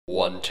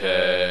One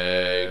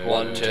take,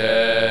 one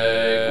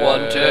take,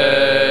 one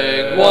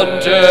take, one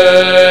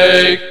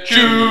take,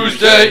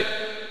 Tuesday!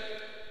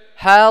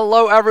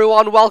 Hello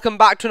everyone, welcome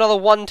back to another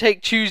One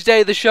Take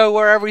Tuesday, the show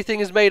where everything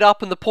is made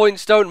up and the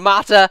points don't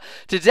matter.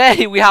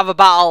 Today we have a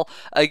battle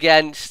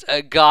against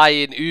a guy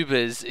in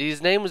Ubers.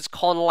 His name is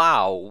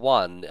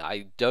Conlao1.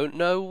 I don't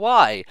know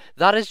why.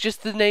 That is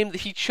just the name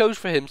that he chose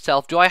for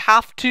himself. Do I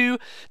have to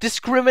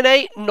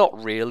discriminate?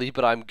 Not really,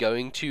 but I'm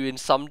going to in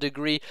some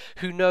degree.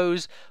 Who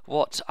knows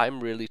what I'm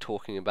really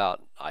talking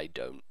about? I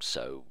don't.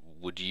 So,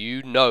 would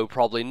you? No,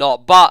 probably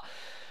not. But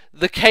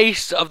the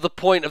case of the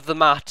point of the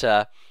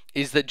matter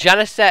is that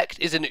Genesect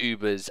is in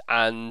Ubers,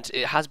 and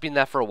it has been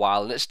there for a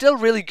while, and it's still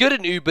really good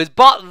in Ubers,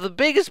 but the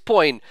biggest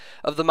point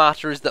of the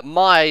matter is that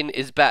mine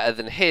is better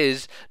than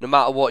his, no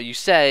matter what you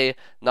say,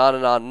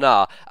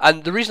 nah.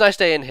 And the reason I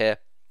stay in here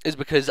is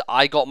because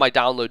I got my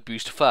download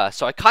boost first,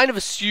 so I kind of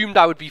assumed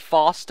I would be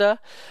faster,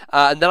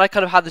 and then I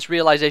kind of had this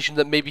realization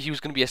that maybe he was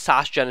going to be a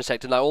SAS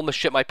Genesect, and I almost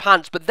shit my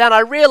pants, but then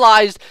I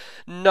realized,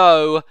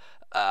 no,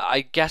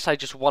 I guess I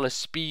just won a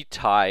speed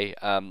tie,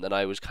 and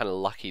I was kind of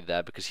lucky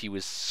there because he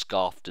was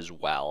scarfed as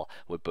well.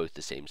 We're both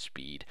the same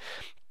speed.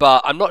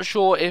 But I'm not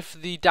sure if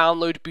the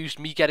download boost,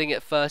 me getting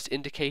it first,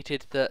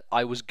 indicated that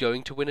I was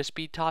going to win a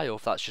speed tie, or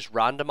if that's just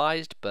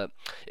randomized, but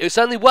it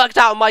certainly worked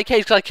out in my case,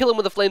 because I kill him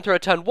with a flamethrower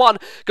turn 1,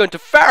 going to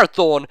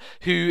Ferrothorn,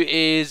 who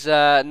is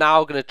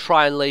now going to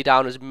try and lay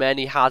down as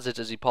many hazards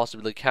as he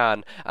possibly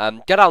can.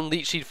 Get down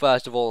Leech Seed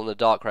first of all on the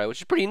Darkrai,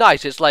 which is pretty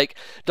nice. It's like,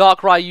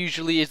 Darkrai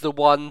usually is the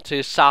one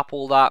to sap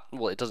all that.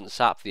 Well, it doesn't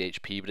sap the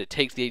HP, but it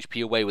takes the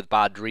HP away with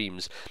Bad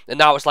Dreams. And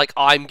now it's like,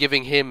 I'm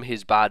giving him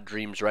his Bad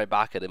Dreams right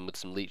back at him with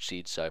some Leech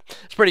Seeds, so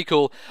it's pretty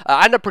cool.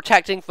 I end up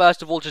protecting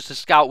first of all just to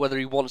scout whether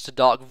he wants to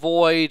Dark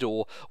Void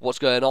or what's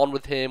going on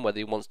with him, whether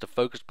he wants to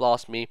Focus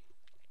Blast me.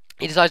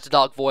 He decides to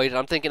Dark Void, and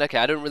I'm thinking, okay,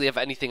 I don't really have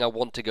anything I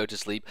want to go to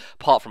sleep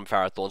apart from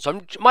Ferrothorn, so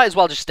I might as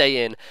well just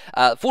stay in.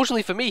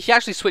 Fortunately for me, he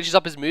actually switches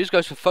up his moves,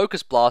 goes for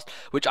Focus Blast,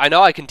 which I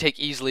know I can take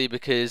easily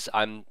because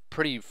I'm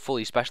pretty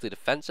fully specially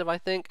defensive, I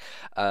think.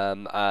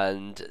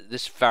 And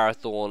this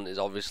Ferrothorn is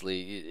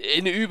obviously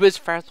in Ubers.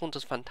 Ferrothorn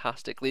does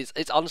fantastically.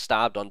 It's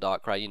unstabbed on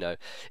Darkrai, you know.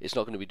 It's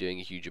not going to be doing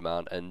a huge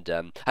amount, and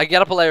I can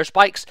get up a layer of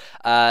spikes,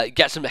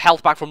 get some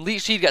health back from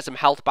Leech Seed, get some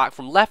health back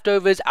from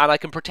leftovers, and I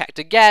can protect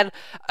again.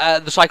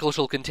 The cycle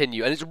shall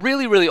continue, and it's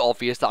really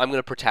obvious that I'm going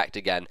to protect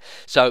again.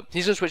 So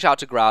he's going to switch out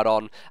to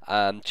Groudon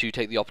to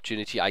take the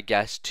opportunity, I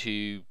guess,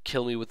 to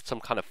kill me with some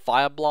kind of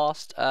Fire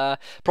Blast.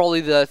 Probably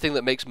the thing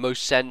that makes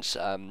most sense.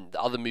 The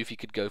other move he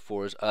could go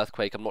for is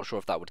Earthquake. I'm not sure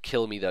if that would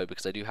kill me though,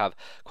 because I do have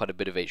quite a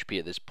bit of HP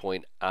at this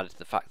point, added to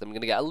the fact that I'm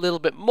going to get a little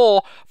bit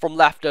more from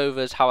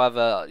leftovers.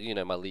 However, you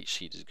know, my Leech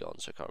Seed is gone,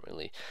 so I can't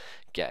really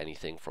get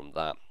anything from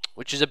that,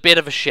 which is a bit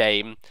of a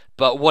shame,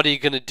 but what are you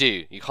going to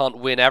do? You can't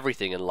win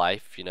everything in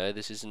life, you know.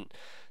 This isn't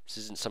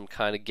some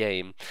kind of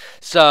game.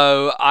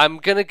 So I'm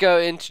gonna go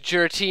into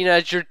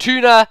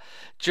Giratina,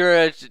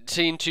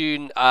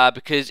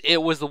 because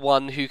it was the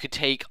one who could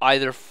take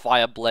either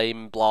Fire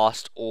Blame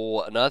Blast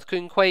or an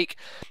Earthquake,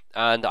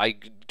 and I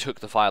took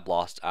the Fire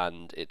Blast,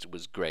 and it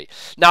was great.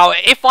 Now,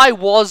 if I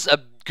was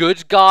a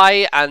good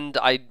guy and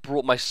I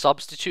brought my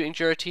substitute in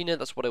Giratina,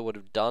 that's what I would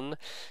have done,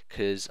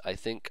 because I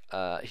think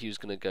he was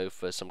gonna go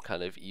for some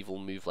kind of evil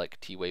move like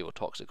T-Wave or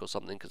Toxic or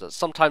something, because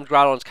sometimes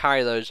Groudons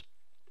carry those.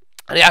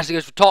 And he actually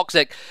goes for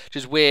Toxic, which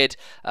is weird.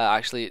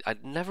 Actually, I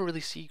never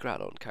really see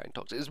Groudon carrying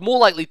Toxic. It's more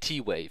likely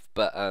T-Wave,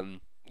 but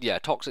yeah,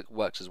 Toxic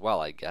works as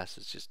well, I guess.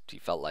 It's just he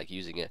felt like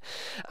using it.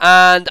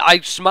 And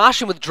I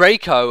smash him with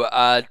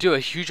Draco, do a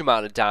huge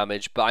amount of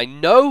damage, but I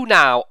know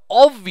now,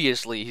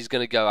 obviously, he's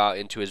going to go out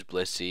into his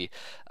Blissey.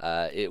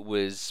 It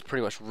was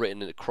pretty much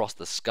written across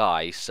the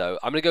sky, so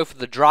I'm going to go for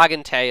the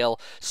Dragon Tail,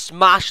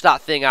 smash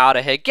that thing out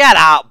of here. Get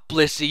out,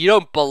 Blissey, you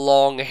don't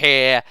belong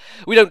here.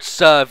 We don't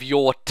serve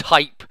your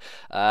type.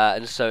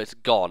 And so it's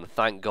gone,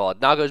 thank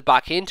God. Now goes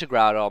back into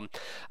Groudon.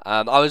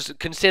 I was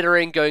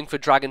considering going for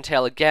Dragon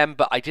Tail again,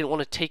 but I didn't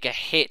want to take a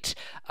hit,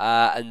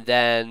 and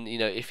then, you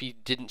know, if he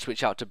didn't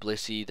switch out to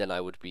Blissey, then I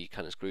would be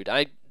kind of screwed.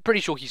 I'm pretty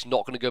sure he's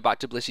not going to go back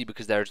to Blissey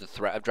because there is the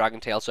threat of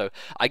Dragon Tail, so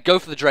I go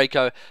for the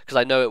Draco because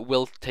I know it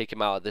will take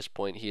him out at this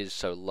point. He is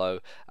so low,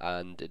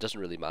 and it doesn't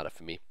really matter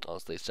for me,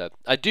 honestly. So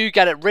I do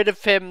get rid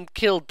of him,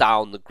 kill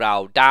down the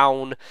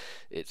Groudon.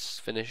 It's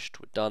finished,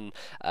 we're done.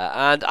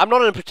 And I'm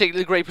not in a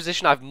particularly great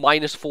position. I have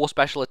 -4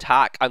 special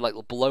attack. I'm like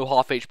below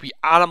half HP,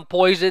 and I'm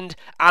poisoned,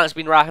 and it's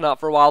been racking up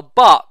for a while.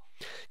 But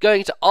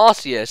going to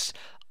Arceus,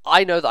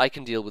 I know that I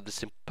can deal with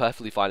this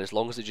perfectly fine as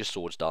long as it just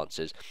Swords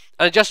Dances.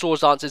 And it just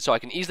Swords Dances, so I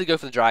can easily go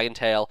for the Dragon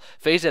Tail,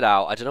 phase it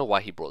out. I don't know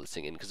why he brought this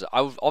thing in, because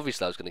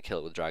obviously I was going to kill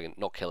it with Dragon,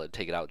 not kill it,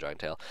 take it out with Dragon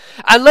Tail.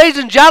 And ladies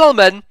and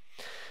gentlemen,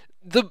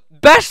 the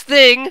best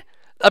thing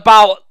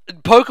about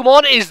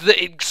Pokemon is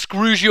that it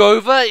screws you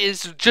over.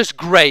 It's just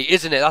great,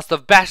 isn't it? That's the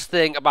best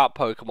thing about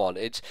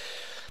Pokemon.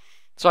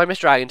 So I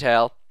missed Dragon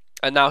Tail,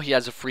 and now he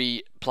has a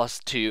free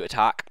 +2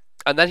 attack.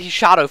 And then he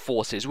Shadow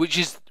Forces, which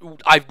is,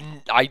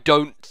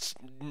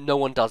 no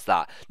one does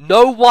that.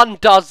 No one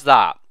does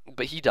that,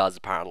 but he does,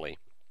 apparently.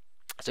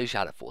 So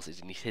Shadow Forces,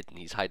 and he's hidden,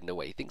 he's hiding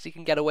away. He thinks he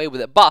can get away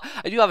with it. But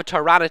I do have a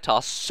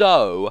Tyranitar,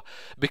 so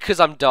because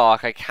I'm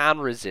dark, I can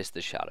resist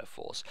the Shadow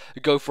Force.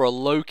 Go for a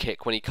low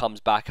kick when he comes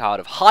back out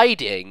of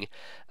hiding,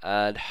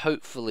 and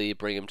hopefully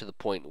bring him to the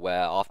point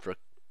where after a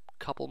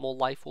couple more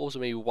life orbs, or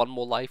maybe one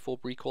more life orb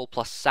recall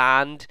plus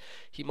sand,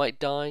 he might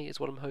die, is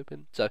what I'm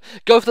hoping. So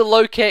go for the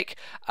low kick,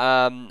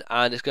 and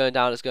it's going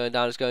down, it's going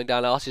down, it's going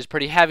down. Arceus is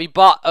pretty heavy,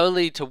 but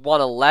only to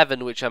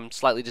 111, which I'm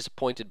slightly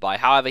disappointed by.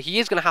 However, he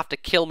is going to have to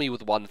kill me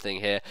with one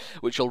thing here,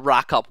 which will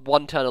rack up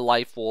 1 turn of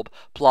life orb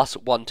plus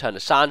 1 turn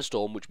of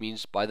sandstorm, which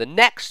means by the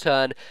next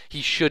turn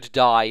he should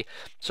die.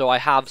 So I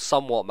have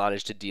somewhat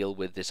managed to deal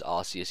with this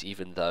Arceus,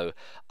 even though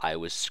I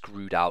was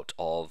screwed out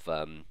of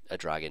a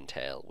Dragon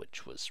Tail,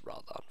 which was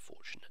rather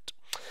unfortunate.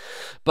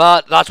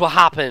 But that's what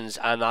happens,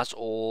 and that's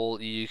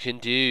all you can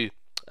do.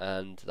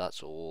 And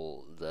that's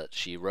all that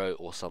she wrote,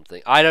 or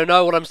something. I don't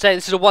know what I'm saying.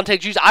 This is a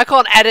one-take Tuesday. I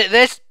can't edit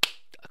this.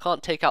 I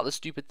can't take out the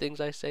stupid things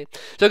I say.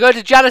 So go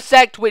to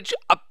Genesect, which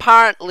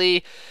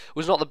apparently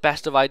was not the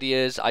best of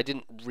ideas. I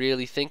didn't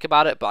really think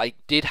about it, but I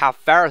did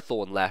have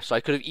Ferrothorn left, so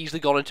I could have easily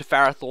gone into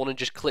Ferrothorn and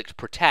just clicked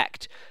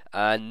Protect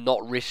and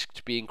not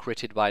risked being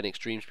critted by an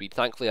extreme speed.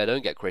 Thankfully, I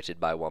don't get critted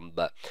by one,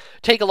 but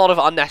take a lot of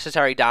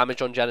unnecessary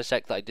damage on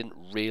Genesect that I didn't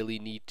really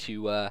need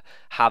to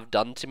have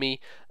done to me.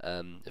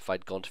 If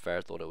I'd gone to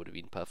Ferrothorn, it would have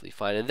been perfectly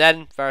fine. And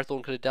then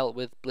Ferrothorn could have dealt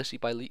with Blissey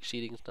by leech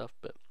seeding and stuff,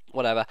 but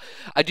whatever.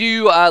 I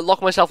do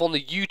lock myself on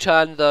the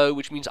U-turn, though,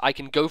 which means I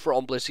can go for it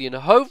on Blissey and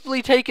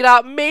hopefully take it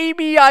out.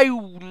 Maybe I...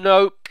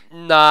 Nope.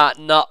 Nah.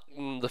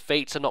 The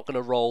fates are not going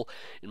to roll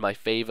in my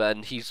favor,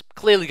 and he's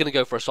clearly going to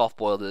go for a soft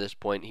boiled at this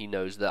point. He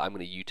knows that I'm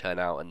going to U-turn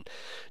out and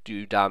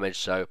do damage,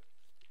 so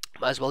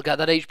might as well get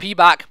that HP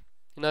back.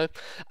 You know,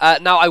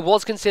 now I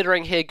was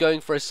considering here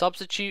going for a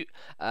substitute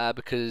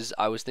because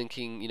I was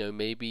thinking, you know,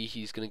 maybe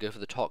he's going to go for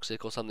the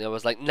toxic or something. I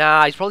was like,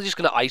 nah, he's probably just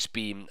going to ice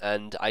beam,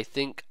 and I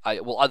think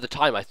well, at the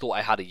time I thought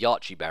I had a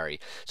Yachi berry,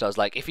 so I was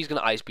like, if he's going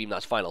to ice beam,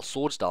 that's fine. I'll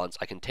swords dance.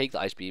 I can take the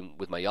ice beam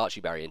with my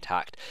Yachi berry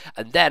intact,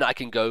 and then I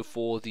can go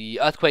for the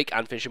earthquake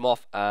and finish him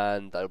off,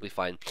 and that'll be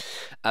fine.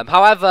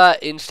 However,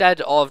 instead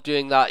of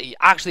doing that, he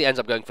actually ends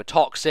up going for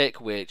toxic,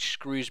 which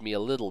screws me a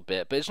little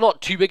bit, but it's not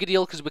too big a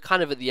deal because we're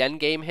kind of at the end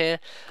game here.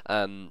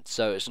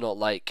 So it's not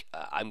like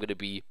I'm going to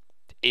be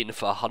in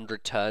for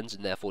 100 turns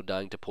and therefore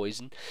dying to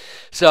poison.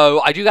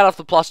 So I do get off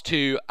the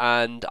 +2,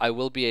 and I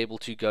will be able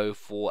to go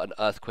for an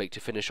earthquake to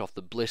finish off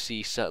the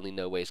Blissey. Certainly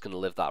no way it's going to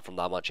live that from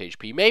that much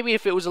HP. Maybe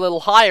if it was a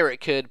little higher it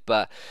could,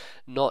 but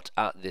not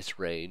at this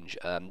range.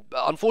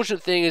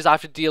 Unfortunate thing is I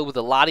have to deal with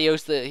the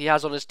Latios that he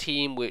has on his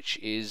team, which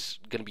is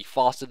going to be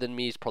faster than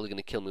me. He's probably going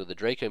to kill me with a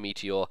Draco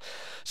Meteor.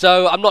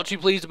 So I'm not too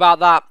pleased about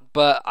that,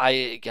 but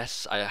I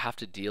guess I have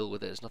to deal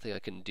with it. There's nothing I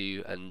can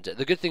do. And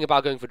the good thing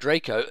about going for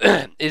Draco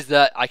is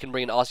that I can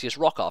bring an Arceus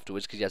Rock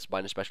afterwards because he has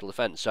minus special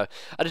defense. So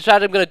I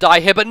decided I'm going to die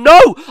here, but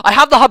no! I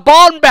have the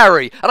Haban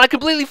Berry! And I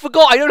completely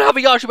forgot I don't have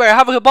a Yachi Berry, I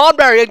have a Haban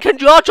Berry, and can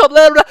Garchomp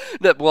there?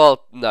 No,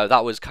 well, no,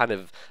 that was kind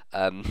of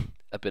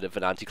a bit of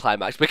an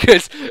anticlimax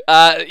because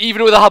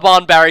even with a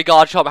Haban Berry,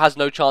 Garchomp has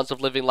no chance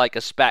of living like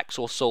a Specs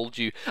or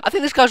Soldew. I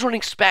think this guy's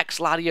running Specs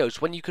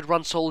Latios when you could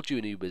run Soldew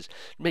in Ubers.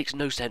 It makes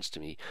no sense to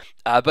me.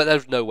 But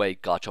there's no way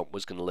Garchomp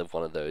was going to live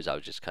one of those. I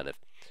was just kind of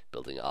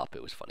building it up.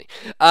 It was funny.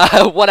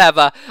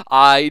 Whatever.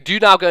 I do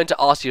now go into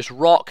Arceus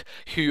Rock,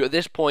 who at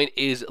this point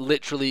is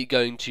literally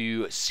going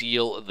to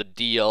seal the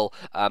deal.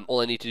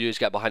 All I need to do is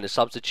get behind a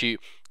substitute,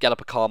 get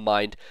up a Calm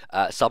Mind,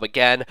 sub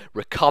again,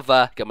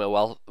 recover, get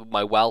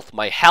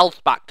my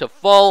health back to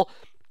full.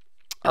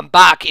 I'm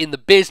back in the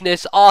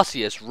business.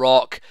 Arceus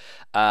Rock.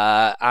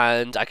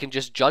 And I can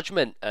just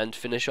Judgment and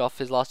finish off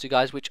his last two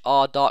guys, which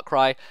are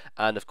Darkrai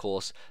and, of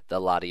course, the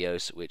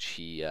Latios, which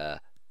he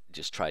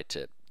just tried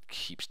to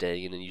keep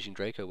staying in and using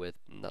Draco with,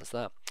 and that's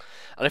that.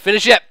 And I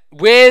finish it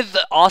with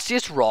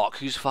Arceus Rock,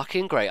 who's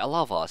fucking great. I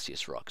love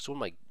Arceus Rock. It's one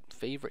of my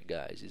favorite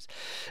guys,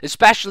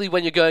 especially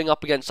when you're going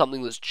up against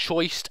something that's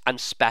choiced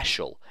and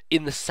special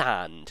in the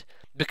sand,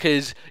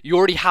 because you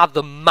already have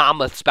the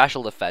mammoth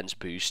special defense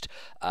boost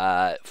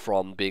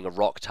from being a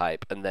rock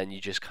type, and then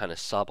you just kind of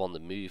sub on the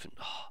move, and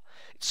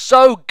it's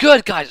so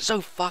good, guys. It's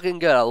so fucking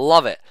good. I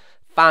love it.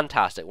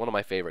 Fantastic. One of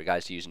my favorite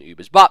guys to use in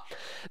Ubers. But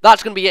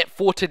that's going to be it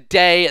for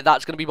today.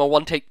 That's going to be my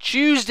One Take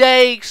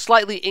Tuesday.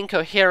 Slightly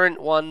incoherent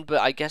one,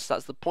 but I guess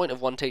that's the point of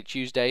One Take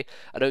Tuesday.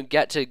 I don't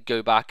get to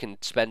go back and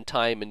spend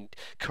time and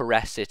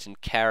caress it and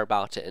care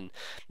about it and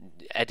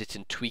edit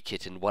and tweak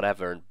it and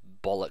whatever and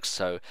bollocks.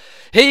 So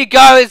here you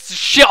go. It's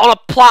shit on a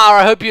platter.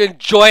 I hope you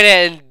enjoyed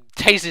it and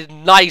tasted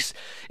nice.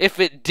 If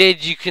it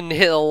did, you can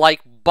hit the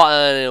like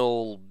button.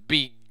 It'll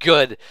be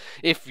good.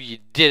 If you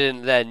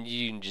didn't, then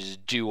you can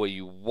just do what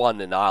you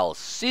want, and I'll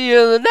see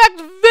you in the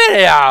next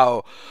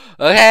video.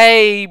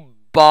 Okay,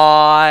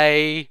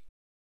 bye.